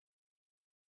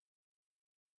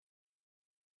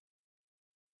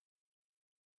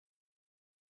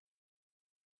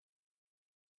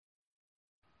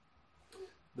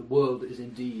The world is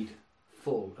indeed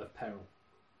full of peril,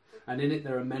 and in it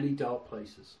there are many dark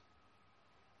places.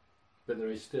 But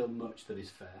there is still much that is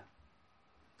fair.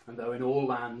 And though in all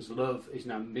lands love is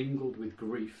now mingled with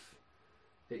grief,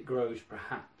 it grows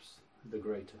perhaps the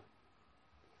greater.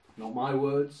 Not my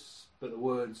words, but the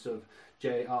words of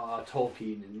J.R.R.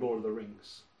 Tolkien in Lord of the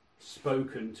Rings,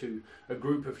 spoken to a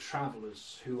group of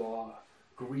travellers who are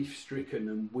grief-stricken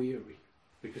and weary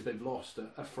because they've lost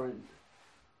a friend.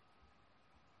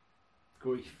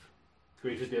 Grief.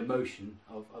 Grief is the emotion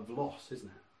of loss, isn't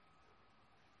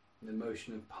it? The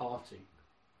emotion of parting,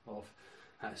 of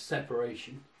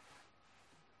separation.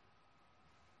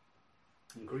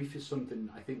 And grief is something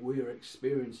I think we are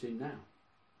experiencing now.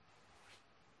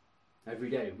 Every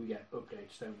day we get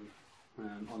updates, don't we,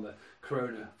 on the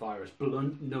coronavirus.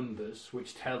 Blunt numbers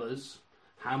which tell us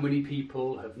how many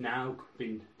people have now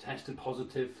been tested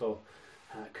positive for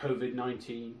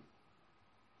COVID-19.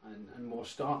 And more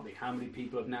starkly, how many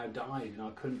people have now died in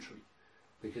our country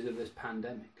because of this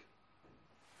pandemic.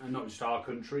 And not just our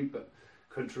country, but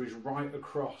countries right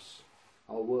across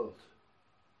our world.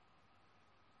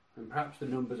 And perhaps the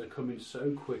numbers are coming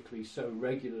so quickly, so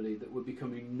regularly, that we're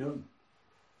becoming numb.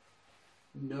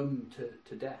 Numb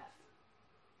to death.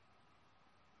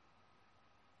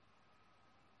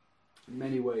 In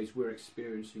many ways, we're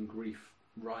experiencing grief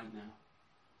right now.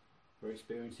 We're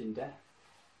experiencing death.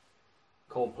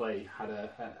 Coldplay had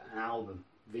an album,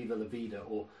 Viva La Vida,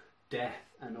 or Death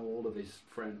and All of His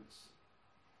Friends.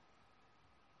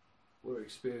 We're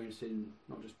experiencing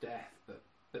not just death,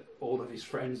 but all of his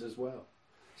friends as well.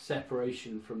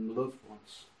 Separation from loved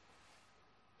ones,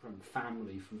 from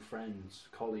family, from friends,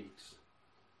 colleagues.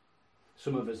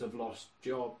 Some of us have lost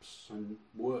jobs and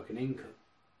work and income.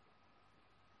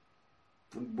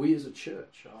 And we as a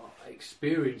church are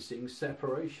experiencing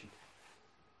separation.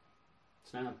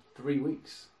 It's now 3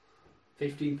 weeks,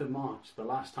 15th of March, the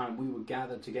last time we were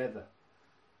gathered together.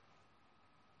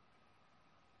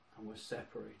 And we're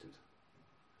separated.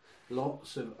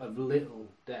 Lots of little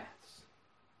deaths.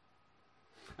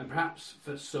 And perhaps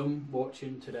for some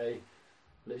watching today,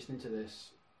 listening to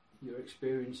this, you're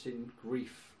experiencing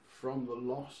grief from the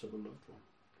loss of a loved one,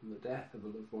 from the death of a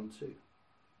loved one too.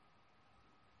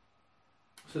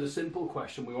 So the simple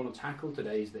question we want to tackle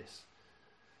today is this.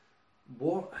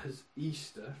 What has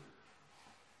Easter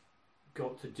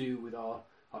got to do with our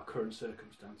current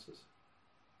circumstances?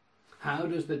 How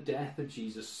does the death of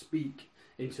Jesus speak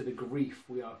into the grief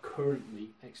we are currently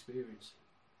experiencing?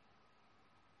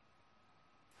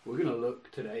 We're going to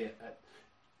look today at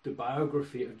the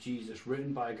biography of Jesus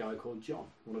written by a guy called John,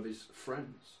 one of his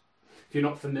friends. If you're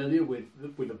not familiar with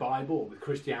the Bible or with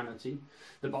Christianity,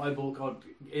 the Bible, God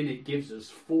in it gives us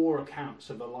 4 accounts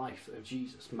of the life of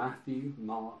Jesus: Matthew,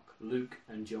 Mark, Luke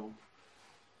and John.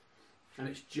 And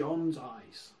it's John's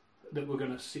eyes that we're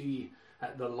going to see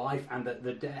the life and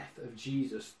the death of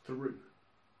Jesus through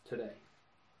today.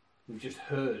 We've just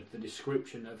heard the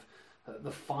description of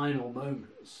the final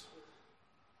moments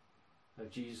of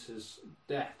Jesus'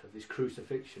 death, of his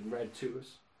crucifixion, read to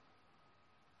us.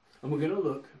 And we're going to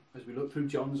look, as we look through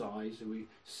John's eyes, and we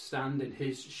stand in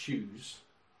his shoes,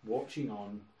 watching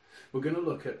on, we're going to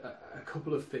look at a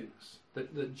couple of things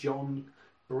that John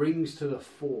brings to the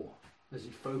fore as he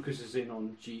focuses in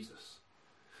on Jesus.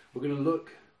 We're going to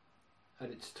look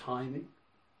at its timing,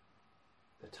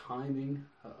 the timing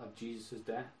of Jesus'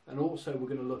 death, and also we're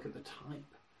going to look at the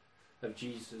type of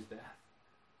Jesus' death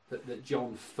that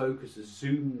John focuses,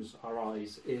 zooms our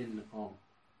eyes in on.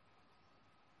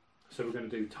 So we're going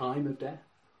to do time of death,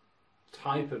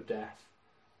 type of death,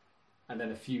 and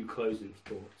then a few closing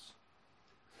thoughts.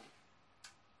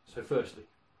 So firstly,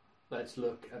 let's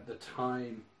look at the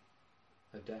time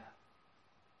of death.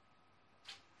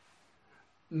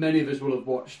 Many of us will have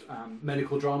watched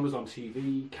medical dramas on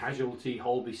TV, Casualty,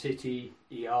 Holby City,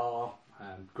 ER,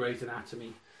 Grey's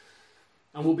Anatomy,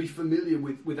 and we'll be familiar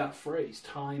with that phrase,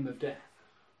 time of death.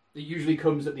 It usually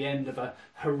comes at the end of a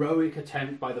heroic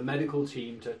attempt by the medical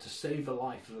team to save the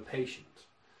life of a patient.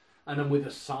 And then with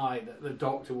a sigh, the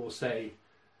doctor will say,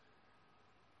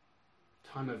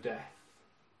 time of death,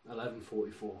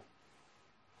 11:44.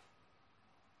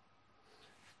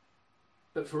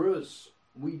 But for us,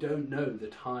 we don't know the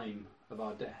time of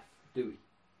our death, do we?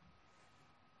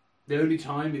 The only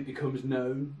time it becomes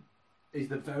known is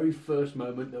the very first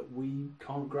moment that we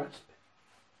can't grasp it.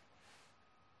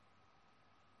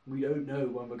 We don't know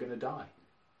when we're going to die.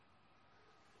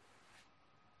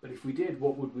 But if we did,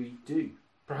 what would we do?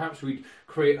 Perhaps we'd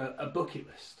create a bucket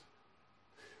list.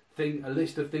 A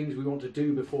list of things we want to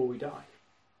do before we die.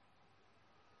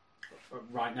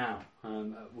 right now.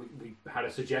 We had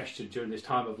a suggestion during this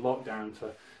time of lockdown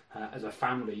for as a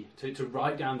family to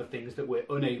write down the things that we're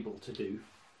unable to do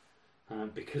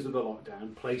because of the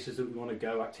lockdown, places that we want to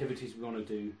go, activities we want to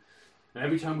do. And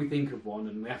every time we think of one,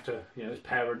 and we have to, as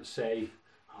parents say,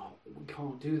 "Oh, we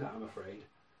can't do that, I'm afraid."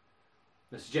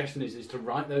 The suggestion is to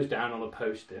write those down on a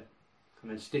post-it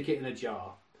and then stick it in a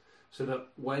jar, so that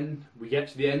when we get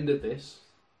to the end of this,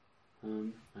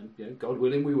 and God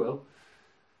willing we will,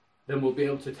 then we'll be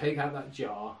able to take out that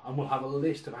jar and we'll have a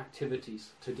list of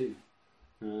activities to do.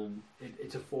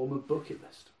 It's a form of bucket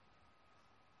list.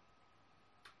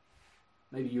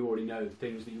 Maybe you already know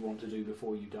things that you want to do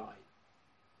before you die.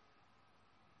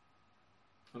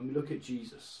 When we look at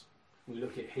Jesus, we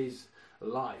look at his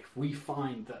life, we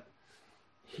find that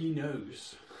he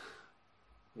knows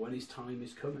when his time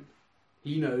is coming.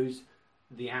 He knows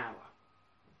the hour.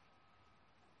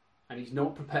 And he's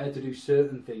not prepared to do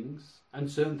certain things,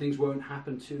 and certain things won't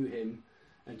happen to him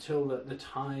until the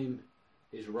time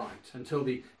is right, until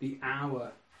the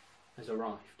hour has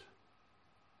arrived.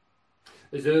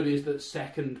 As early as the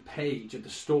second page of the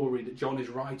story that John is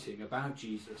writing about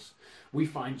Jesus, we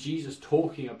find Jesus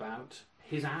talking about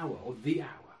his hour, or the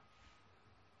hour.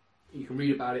 You can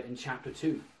read about it in chapter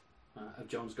 2 of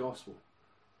John's Gospel.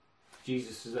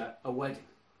 Jesus is at a wedding,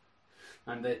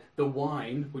 and the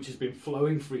wine, which has been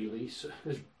flowing freely,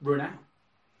 has run out,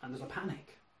 and there's a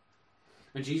panic.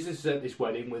 And Jesus is at this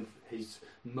wedding with his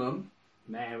mum,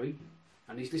 Mary,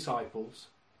 and his disciples.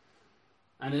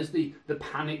 And as the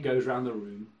panic goes around the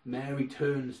room, Mary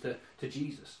turns to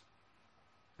Jesus,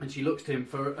 and she looks to him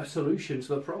for a solution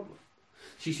to the problem.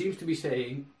 She seems to be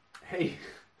saying, "Hey,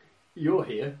 you're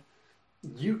here.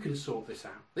 You can sort this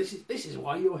out. This is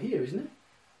why you're here, isn't it?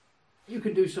 You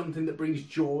can do something that brings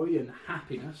joy and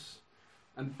happiness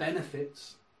and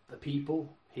benefits the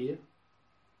people here."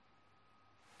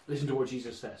 Listen to what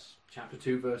Jesus says. Chapter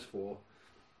 2, verse 4.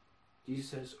 Jesus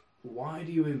says, "Why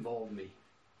do you involve me?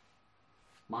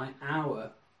 My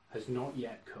hour has not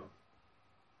yet come."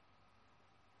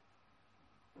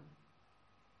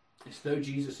 It's though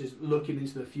Jesus is looking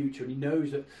into the future, and he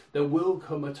knows that there will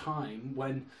come a time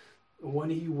when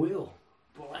he will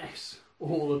bless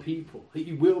all the people.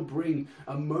 He will bring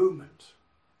a moment,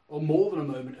 or more than a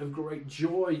moment, of great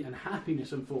joy and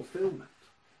happiness and fulfillment.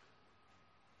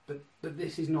 But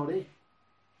this is not it.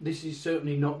 This is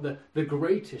certainly not the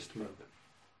greatest moment.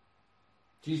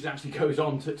 Jesus actually goes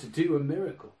on to do a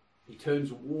miracle. He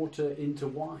turns water into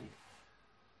wine.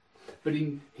 But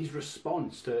in his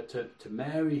response to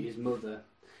Mary, his mother,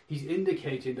 he's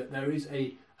indicating that there is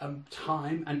a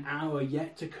time, an hour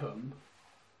yet to come,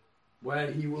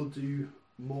 where he will do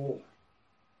more.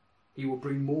 He will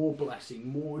bring more blessing,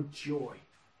 more joy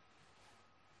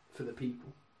for the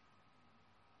people.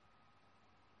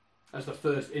 That's the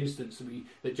first instance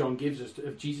that John gives us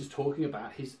of Jesus talking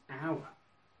about his hour.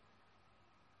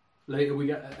 Later we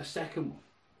get a second one.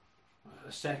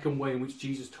 A second way in which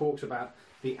Jesus talks about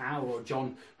the hour, or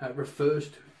John refers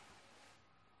to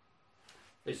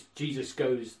it. As Jesus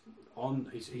goes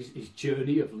on his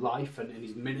journey of life and in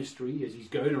his ministry, as he's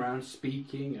going around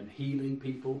speaking and healing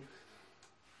people,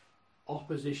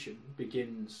 opposition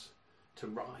begins to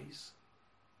rise.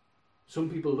 Some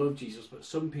people love Jesus, but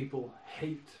some people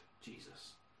hate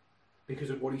Jesus because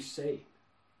of what he's saying,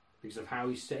 because of how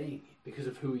he's saying it, because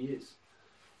of who he is.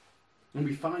 And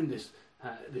we find this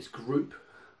group,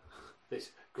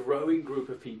 this growing group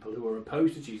of people who are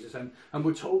opposed to Jesus, and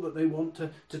we're told that they want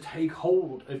to take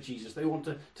hold of Jesus. They want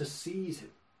to seize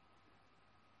him.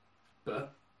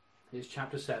 But here's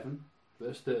chapter 7,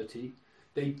 verse 30.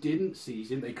 They didn't seize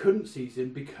him. They couldn't seize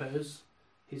him because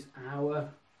his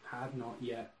hour had not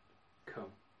yet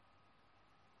come.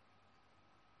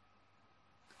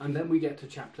 And then we get to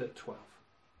chapter 12.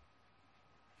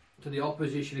 To the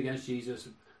opposition against Jesus,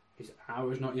 his hour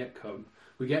has not yet come.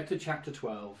 We get to chapter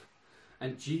 12,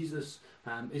 and Jesus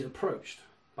is approached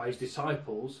by his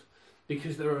disciples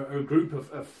because there are a group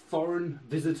of foreign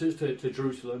visitors to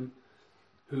Jerusalem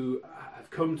who have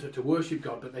come to worship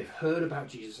God, but they've heard about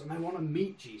Jesus and they want to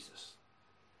meet Jesus.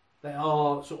 They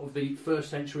are sort of the first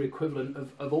century equivalent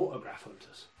of autograph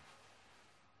hunters.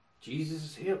 Jesus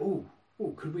is here. Oh,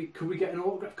 could we get an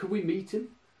autograph? Could we meet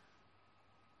him?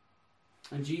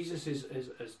 And Jesus,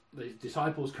 as the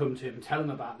disciples come to him and tell him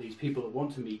about these people that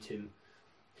want to meet him,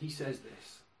 he says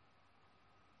this: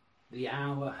 "The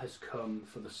hour has come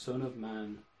for the Son of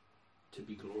Man to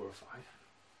be glorified."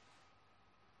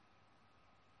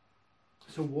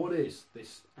 So what is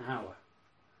this hour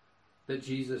that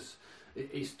Jesus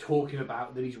is talking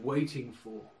about, that he's waiting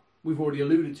for? We've already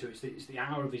alluded to it. It's the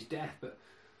hour of his death, but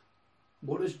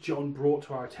what has John brought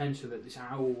to our attention that this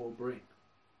hour will bring?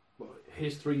 Well,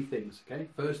 here's three things, okay?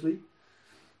 Firstly,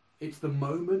 it's the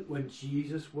moment when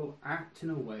Jesus will act in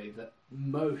a way that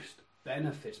most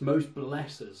benefits, most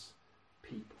blesses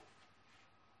people.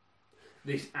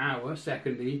 This hour,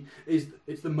 secondly,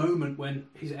 it's the moment when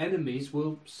his enemies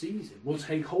will seize him, will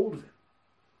take hold of him,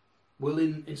 will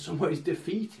in some ways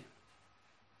defeat him.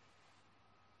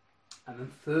 And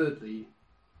then thirdly,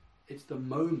 it's the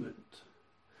moment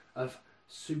of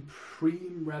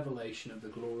supreme revelation of the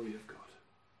glory of God.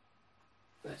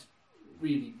 That's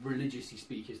really religiously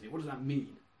speak, isn't it? What does that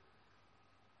mean?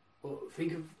 Well,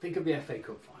 think of the FA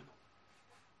Cup final.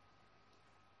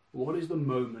 What is the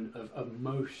moment of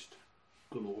most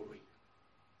glory?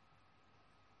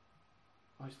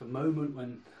 Well, it's the moment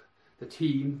when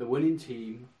the winning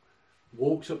team,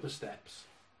 walks up the steps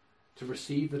to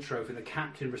receive the trophy. The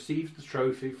captain receives the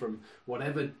trophy from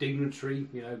whatever dignitary,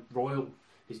 royal,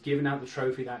 is giving out the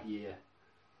trophy that year.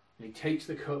 And he takes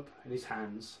the cup in his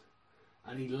hands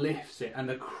and he lifts it, and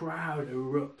the crowd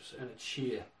erupts in a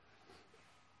cheer.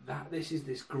 This is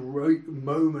this great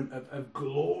moment of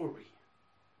glory,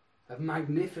 of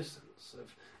magnificence,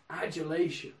 of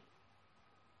adulation.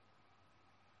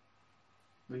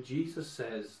 When Jesus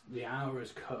says the hour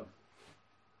has come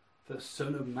for the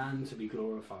Son of Man to be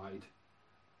glorified,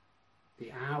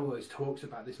 the hour talks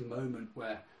about this moment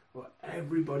where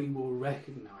everybody will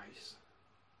recognise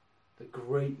the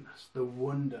greatness, the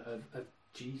wonder of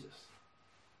Jesus.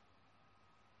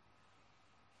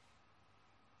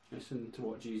 Listen to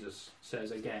what Jesus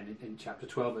says again in chapter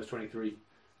 12, verse 23,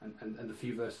 and the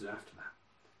few verses after that.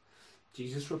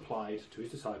 Jesus replied to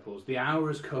his disciples, "The hour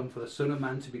has come for the Son of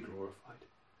Man to be glorified.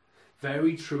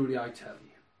 Very truly I tell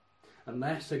you,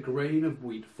 unless a grain of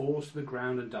wheat falls to the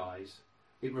ground and dies,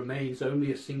 it remains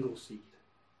only a single seed.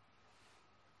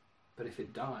 But if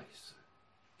it dies,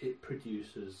 it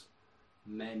produces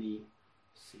many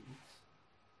seeds."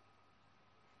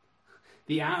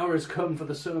 The hour has come for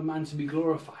the Son of Man to be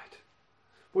glorified.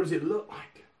 What does it look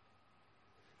like?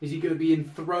 Is he going to be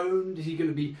enthroned? Is he going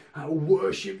to be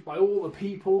worshipped by all the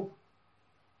people?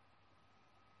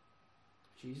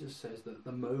 Jesus says that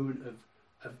the moment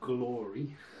of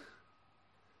glory,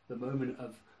 the moment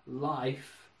of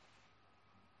life,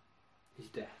 is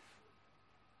death.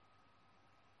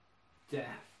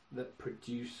 Death that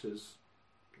produces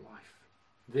life.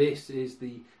 This is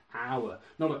the hour,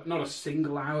 not a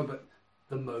single hour, but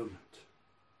the moment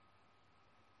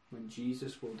when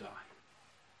Jesus will die.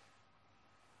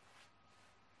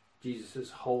 Jesus'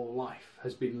 whole life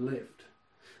has been lived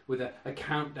with a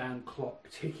countdown clock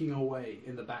ticking away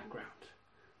in the background,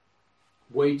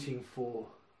 waiting for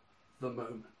the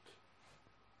moment,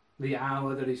 the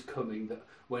hour that is coming, that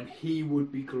when he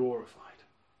would be glorified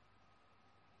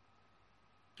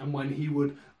and when he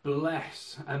would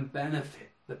bless and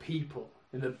benefit the people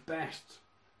in the best,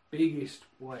 biggest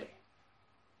way.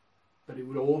 But it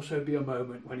would also be a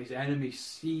moment when his enemies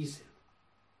seize him.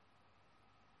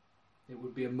 It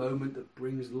would be a moment that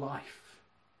brings life.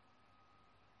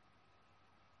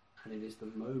 And it is the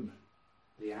moment,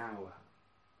 the hour,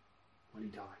 when he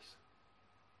dies.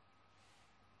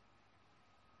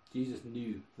 Jesus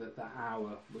knew that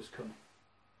hour was coming.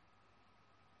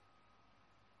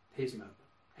 His moment,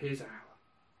 his hour,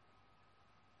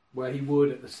 where he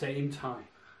would at the same time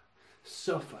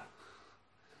suffer.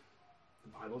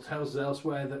 The Bible tells us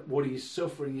elsewhere that what he is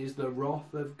suffering is the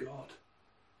wrath of God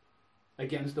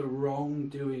against the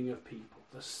wrongdoing of people,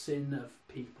 the sin of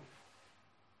people.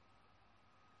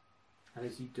 And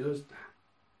as he does that,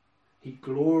 he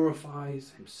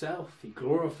glorifies himself, he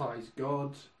glorifies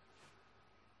God,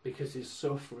 because his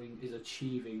suffering is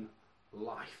achieving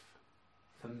life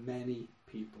for many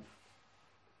people.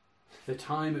 The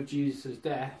time of Jesus'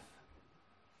 death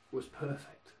was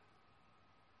perfect.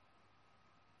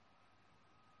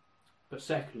 But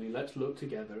secondly, let's look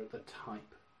together at the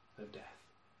type of death.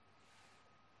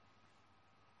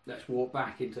 Let's walk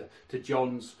back into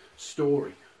John's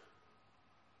story.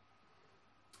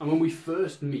 And when we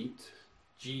first meet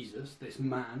Jesus, this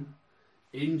man,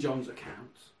 in John's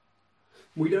account,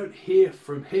 we don't hear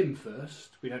from him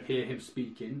first. We don't hear him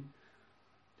speaking.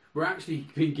 We're actually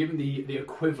being given the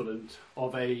equivalent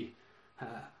of a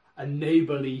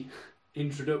neighbourly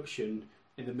introduction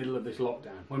in the middle of this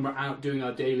lockdown. When we're out doing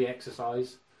our daily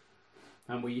exercise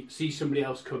and we see somebody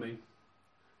else coming,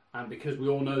 and because we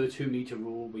all know the 2 metre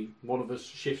rule, one of us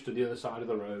shifts to the other side of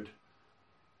the road.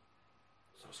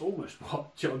 So it's almost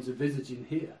what John's envisaging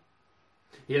here.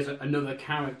 He has another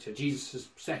character, Jesus'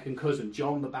 second cousin,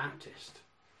 John the Baptist,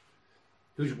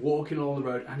 who's walking along the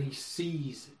road and he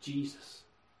sees Jesus.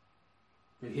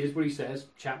 And here's what he says,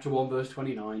 chapter 1, verse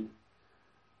 29.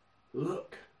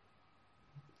 Look,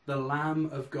 the Lamb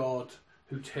of God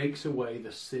who takes away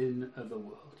the sin of the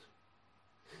world.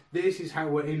 This is how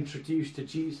we're introduced to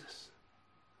Jesus.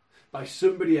 By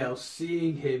somebody else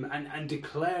seeing him and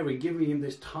declaring, giving him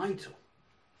this title.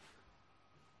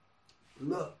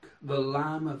 Look, the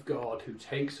Lamb of God who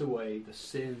takes away the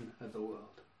sin of the world.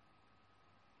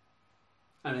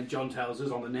 And then John tells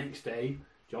us on the next day,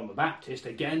 John the Baptist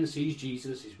again sees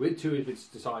Jesus, he's with two of his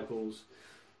disciples,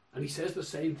 and he says the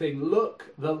same thing,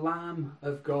 look, the Lamb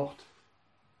of God.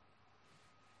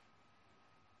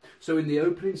 So in the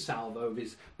opening salvo of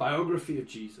his biography of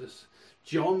Jesus,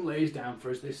 John lays down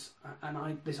for us this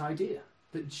idea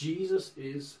that Jesus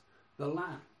is the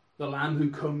Lamb who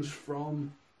comes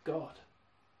from God.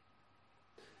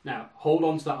 Now, hold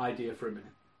on to that idea for a minute,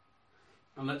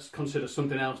 and let's consider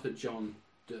something else that John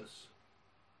does.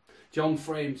 John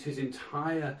frames his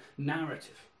entire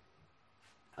narrative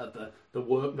of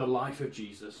the life of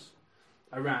Jesus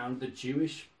around the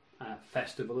Jewish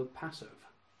festival of Passover.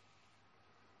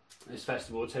 This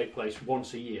festival will take place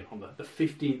once a year on the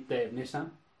 15th day of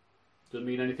Nisan. Doesn't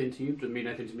mean anything to you, doesn't mean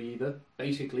anything to me either.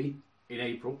 Basically, in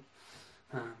April,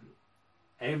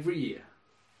 every year,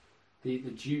 the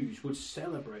Jews would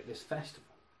celebrate this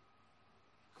festival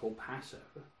called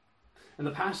Passover. And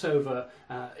the Passover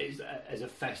is a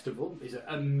festival, is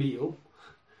a meal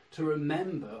to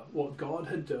remember what God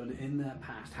had done in their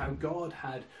past, how God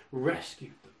had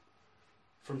rescued them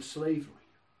from slavery.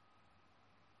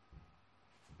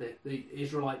 The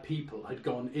Israelite people had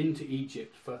gone into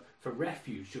Egypt for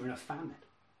refuge during a famine,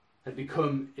 had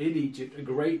become in Egypt a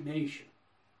great nation.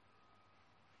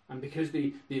 And because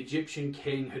the Egyptian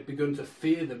king had begun to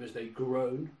fear them as they'd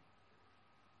grown,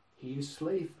 he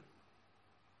enslaved them.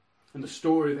 And the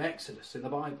story of Exodus in the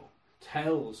Bible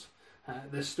tells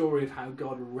the story of how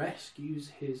God rescues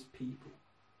his people.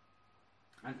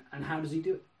 And how does he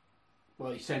do it?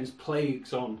 Well, he sends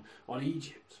plagues on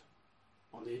Egypt,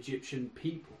 on the Egyptian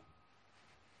people,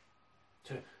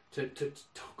 to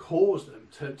cause them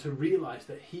to realise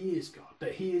that he is God,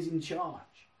 that he is in charge,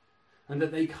 and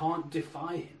that they can't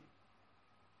defy him.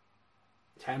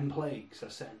 10 plagues are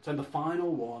sent, and the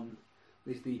final one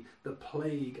is the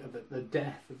plague of the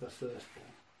death of the firstborn.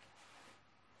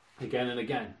 Again and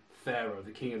again, Pharaoh,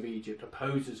 the king of Egypt,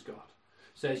 opposes God,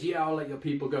 says, yeah, I'll let your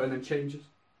people go, and then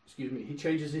he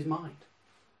changes his mind.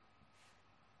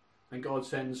 And God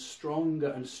sends stronger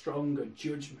and stronger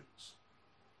judgments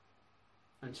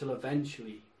until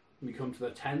eventually we come to the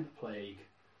 10th plague,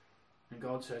 and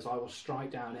God says, I will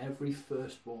strike down every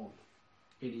firstborn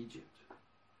in Egypt.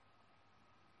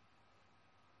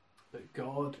 But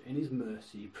God, in his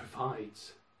mercy,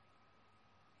 provides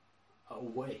a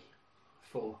way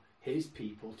for his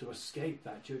people to escape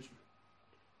that judgment.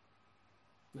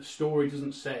 The story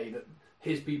doesn't say that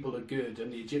his people are good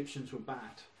and the Egyptians were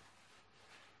bad.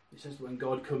 It says that when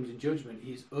God comes in judgment,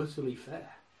 he is utterly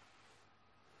fair.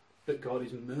 But God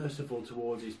is merciful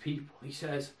towards his people. He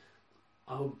says,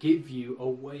 I'll give you a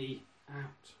way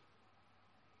out.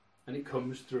 And it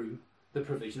comes through the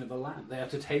provision of a lamb. They are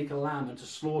to take a lamb and to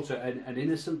slaughter an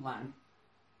innocent lamb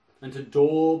and to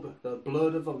daub the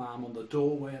blood of the lamb on the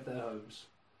doorway of their homes,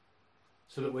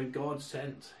 so that when God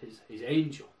sent his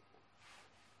angel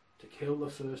to kill the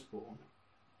firstborn,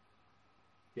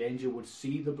 the angel would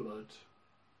see the blood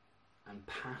and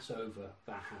pass over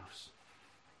that house.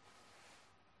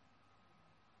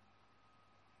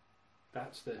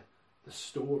 That's the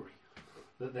story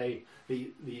that the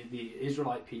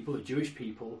Israelite people, the Jewish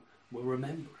people, will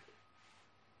remember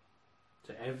it.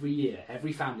 So every year,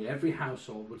 every family, every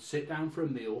household would sit down for a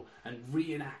meal and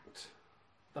reenact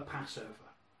the Passover.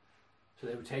 So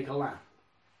they would take a lamb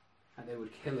and they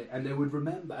would kill it, and they would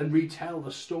remember and retell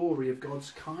the story of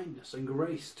God's kindness and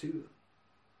grace to them.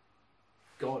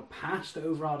 God passed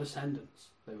over our descendants,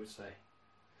 they would say,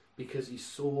 because he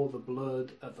saw the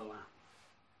blood of the lamb.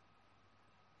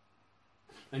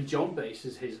 And John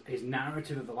bases his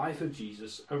narrative of the life of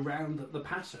Jesus around the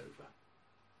Passover.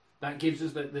 That gives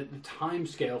us the time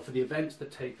scale for the events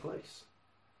that take place.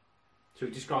 So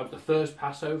he describes the first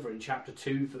Passover in chapter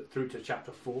 2 through to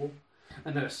chapter 4,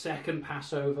 and then a second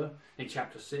Passover in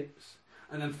chapter 6,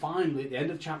 and then finally at the end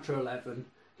of chapter 11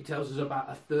 he tells us about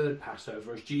a third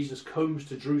Passover as Jesus comes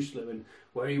to Jerusalem, and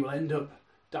where he will end up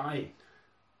dying,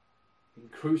 being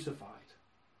crucified,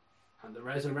 and the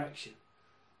resurrection.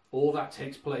 All that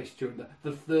takes place during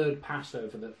the third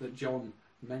Passover that John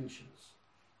mentions.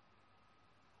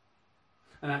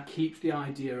 And that keeps the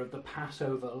idea of the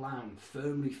Passover lamb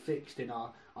firmly fixed in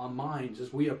our minds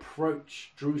as we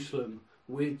approach Jerusalem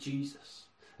with Jesus.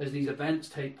 As these events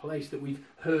take place that we've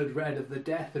read of the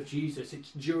death of Jesus,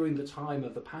 it's during the time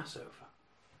of the Passover.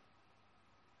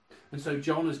 And so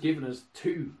John has given us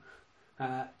two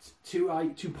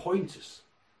pointers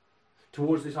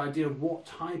towards this idea of what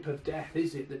type of death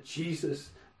is it that Jesus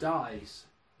dies.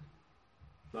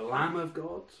 The Lamb of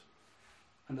God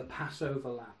and the Passover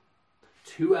Lamb.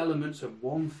 Two elements of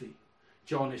one theme.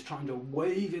 John is trying to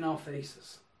wave in our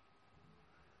faces.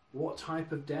 What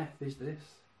type of death is this?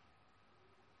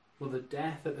 Well, the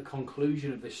death at the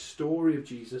conclusion of this story of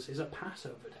Jesus is a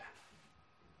Passover death.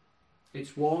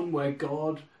 It's one where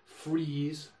God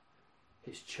frees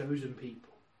his chosen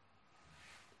people.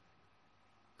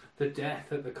 The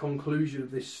death at the conclusion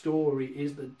of this story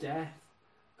is the death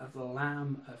of the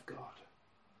Lamb of God.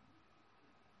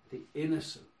 The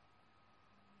innocent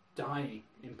dying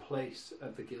in place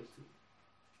of the guilty.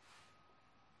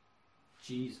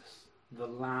 Jesus, the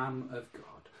Lamb of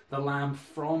God, the Lamb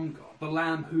from God, the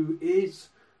Lamb who is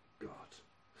God,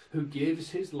 who gives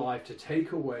his life to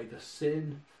take away the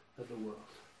sin of the world.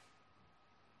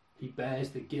 He bears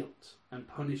the guilt and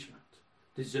punishment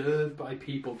deserved by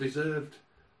people, deserved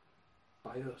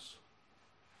by us,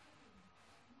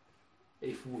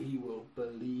 if we will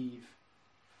believe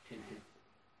in him.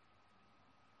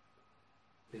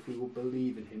 If we will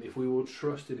believe in him, if we will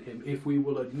trust in him, if we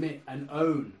will admit and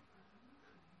own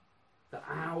that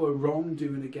our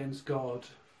wrongdoing against God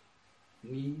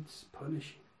needs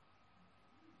punishing.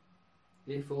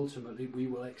 If ultimately we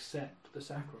will accept the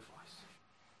sacrifice.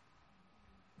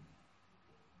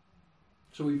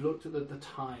 So we've looked at the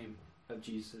time of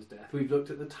Jesus' death. We've looked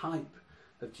at the type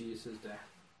of Jesus' death.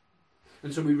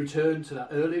 And so we return to that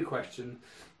earlier question,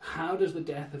 how does the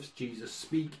death of Jesus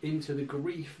speak into the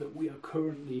grief that we are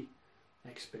currently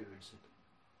experiencing?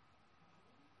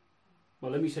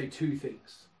 Well, let me say two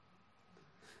things.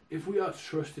 If we are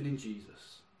trusting in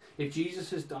Jesus, if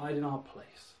Jesus has died in our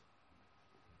place,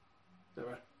 there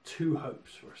are two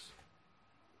hopes for us.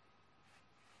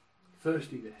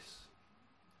 Firstly, this.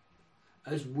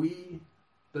 As we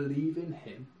believe in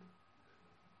him,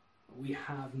 we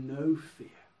have no fear,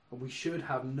 and we should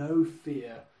have no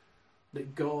fear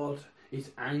that God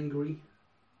is angry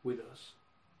with us,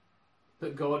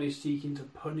 that God is seeking to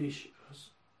punish us,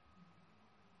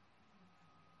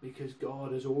 because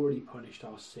God has already punished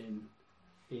our sin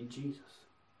in Jesus.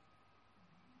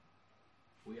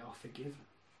 We are forgiven.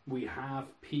 We have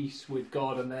peace with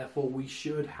God, and therefore we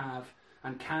should have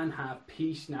and can have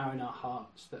peace now in our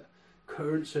hearts that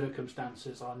current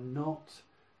circumstances are not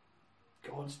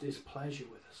God's displeasure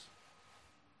with us.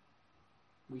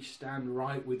 We stand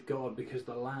right with God because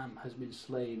the Lamb has been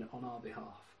slain on our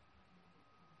behalf.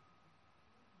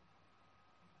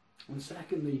 And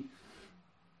secondly,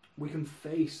 we can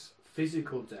face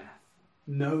physical death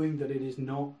knowing that it is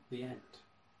not the end.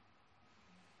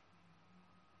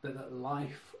 That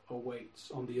life awaits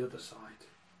on the other side.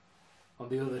 On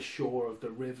the other shore of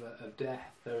the river of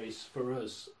death, there is for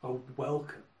us a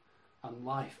welcome and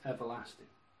life everlasting.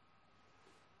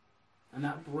 And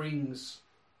that brings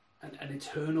an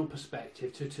eternal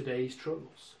perspective to today's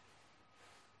troubles.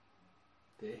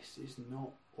 This is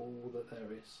not all that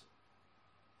there is.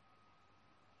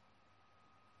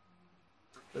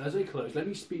 But as I close, let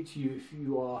me speak to you if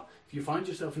you find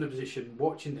yourself in a position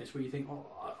watching this where you think, oh,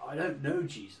 I don't know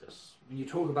Jesus. When you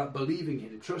talk about believing in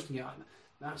and trusting in,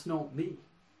 that's not me.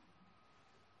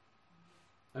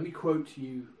 Let me quote to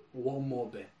you one more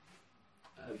bit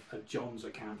of John's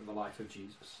account of the life of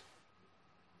Jesus.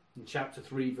 In chapter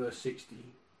 3, verse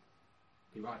 16,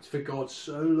 he writes, "For God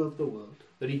so loved the world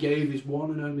that he gave his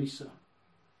one and only Son,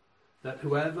 that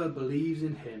whoever believes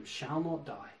in him shall not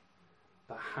die,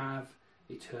 but have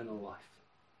eternal life."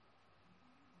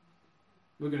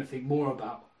 We're going to think more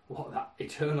about what that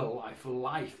eternal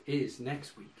life is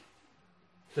next week.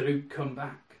 So do come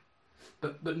back.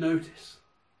 But notice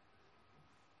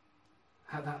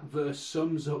how that verse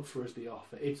sums up for us the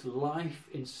offer. It's life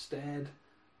instead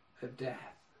of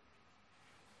death.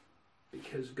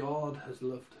 Because God has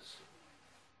loved us.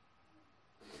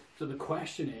 So the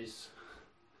question is,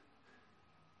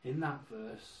 in that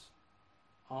verse,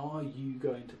 are you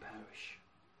going to perish?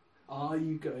 Are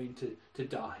you going to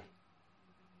die?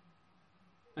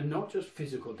 And not just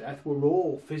physical death, we're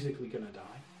all physically going to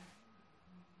die.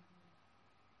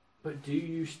 But do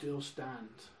you still stand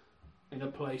in a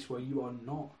place where you're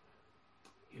not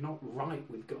right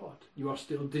with God? You are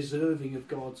still deserving of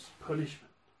God's punishment.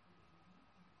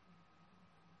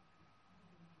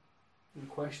 And the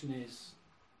question is,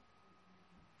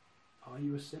 are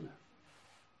you a sinner?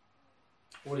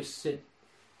 What is sin?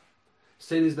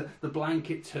 Sin is the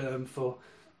blanket term for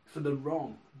the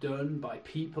wrong done by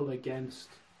people against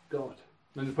God.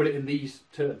 Let me put it in these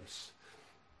terms.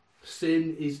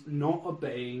 Sin is not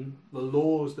obeying the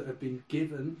laws that have been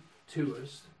given to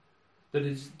us that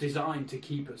is designed to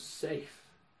keep us safe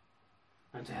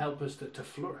and to help us to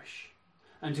flourish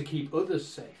and to keep others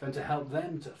safe and to help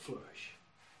them to flourish.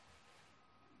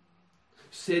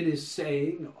 Sin is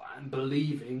saying and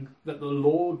believing that the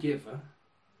lawgiver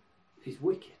is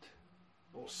wicked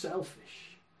or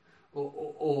selfish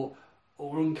or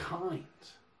unkind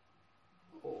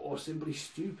or simply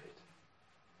stupid.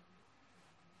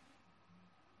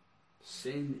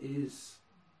 Sin is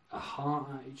a heart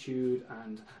attitude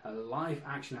and a life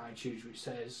action attitude which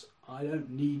says, I don't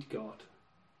need God,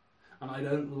 and I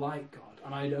don't like God,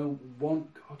 and I don't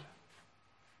want God.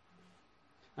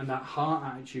 And that heart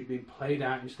attitude being played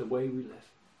out into the way we live.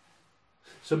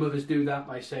 Some of us do that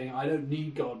by saying, I don't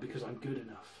need God because I'm good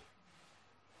enough.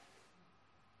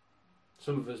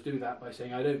 Some of us do that by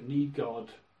saying, I don't need God,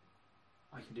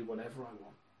 I can do whatever I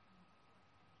want.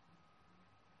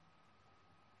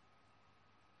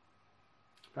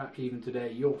 Perhaps even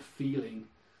today you're feeling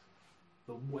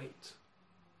the weight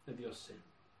of your sin.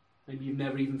 Maybe you've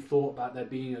never even thought about there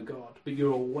being a God, but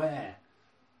you're aware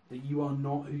that you are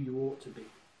not who you ought to be.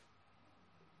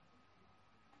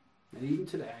 And even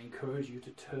today I encourage you to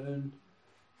turn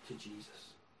to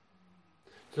Jesus.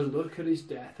 To look at his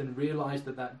death and realise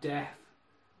that death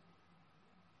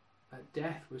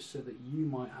was so that you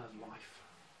might have life.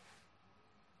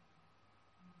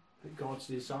 That God's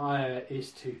desire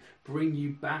is to bring you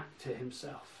back to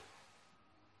himself,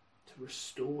 to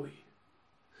restore you,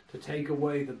 to take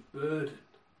away the burden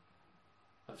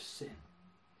of sin,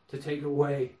 to take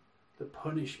away the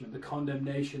punishment, the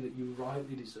condemnation that you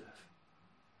rightly deserve.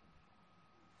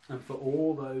 And for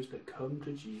all those that come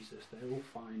to Jesus, they will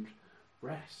find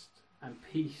rest and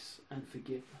peace and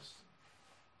forgiveness.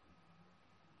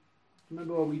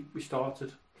 Remember where we started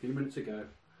a few minutes ago?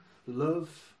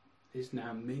 Love is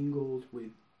now mingled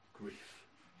with grief.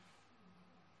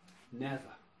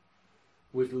 Never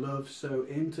was love so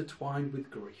intertwined with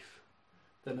grief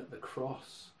than at the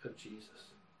cross of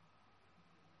Jesus.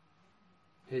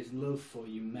 His love for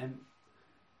you meant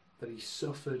that he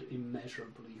suffered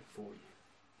immeasurably for you.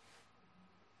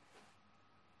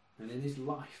 And in his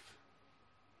life,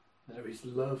 there is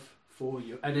love for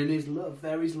you. And in his love,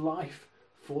 there is life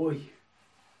for you.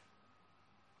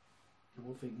 And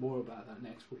we'll think more about that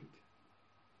next week.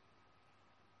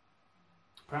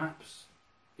 Perhaps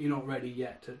you're not ready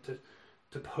yet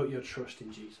to put your trust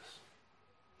in Jesus.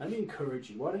 Let me encourage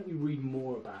you. Why don't you read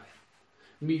more about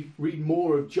it? Read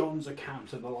more of John's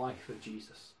account of the life of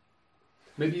Jesus.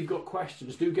 Maybe you've got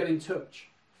questions. Do get in touch.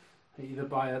 Either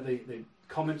by the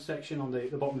comment section on the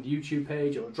bottom of the YouTube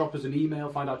page, or drop us an email.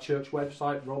 Find our church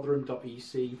website,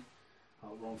 rotherham.ec.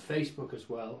 We're on Facebook as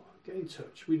well. Get in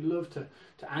touch. We'd love to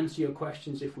answer your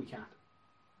questions if we can.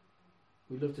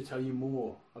 We'd love to tell you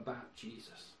more about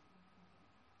Jesus.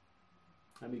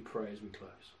 Let me pray as we close.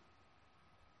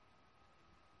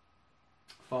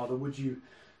 Father, would you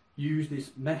use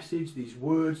this message, these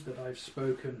words that I've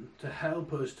spoken, to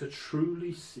help us to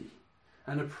truly see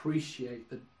and appreciate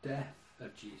the death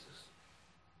of Jesus.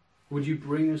 Would you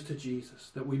bring us to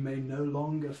Jesus, that we may no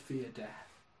longer fear death,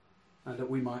 and that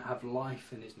we might have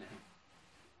life in his name.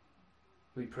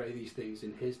 We pray these things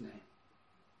in his name.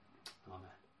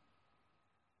 Amen.